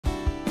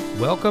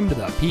Welcome to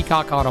the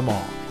Peacock Auto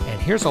Mall, and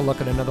here's a look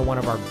at another one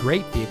of our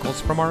great vehicles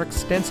from our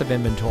extensive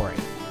inventory.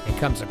 It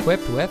comes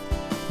equipped with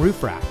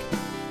roof rack,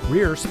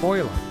 rear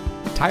spoiler,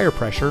 tire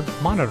pressure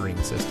monitoring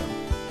system,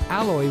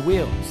 alloy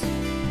wheels,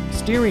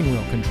 steering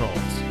wheel controls,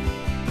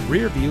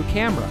 rear view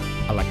camera,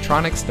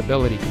 electronic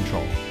stability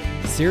control,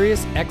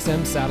 Sirius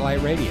XM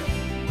satellite radio,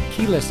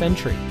 keyless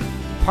entry,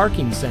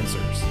 parking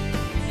sensors,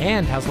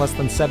 and has less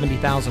than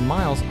 70,000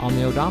 miles on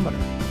the odometer.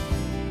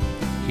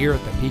 Here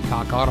at the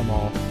Peacock Auto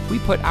Mall, we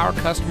put our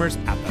customers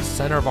at the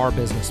center of our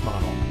business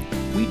model.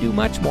 We do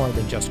much more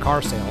than just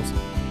car sales.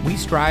 We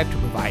strive to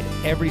provide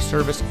every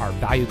service our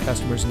valued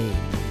customers need,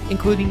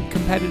 including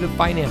competitive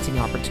financing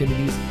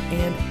opportunities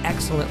and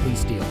excellent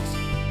lease deals.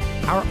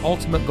 Our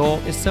ultimate goal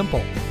is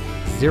simple: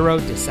 0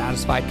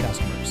 dissatisfied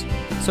customers.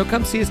 So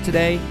come see us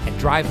today and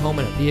drive home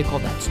in a vehicle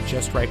that's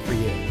just right for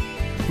you.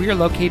 We are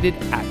located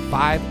at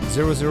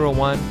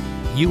 5001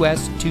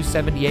 US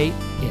 278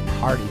 in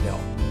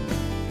Hardeeville.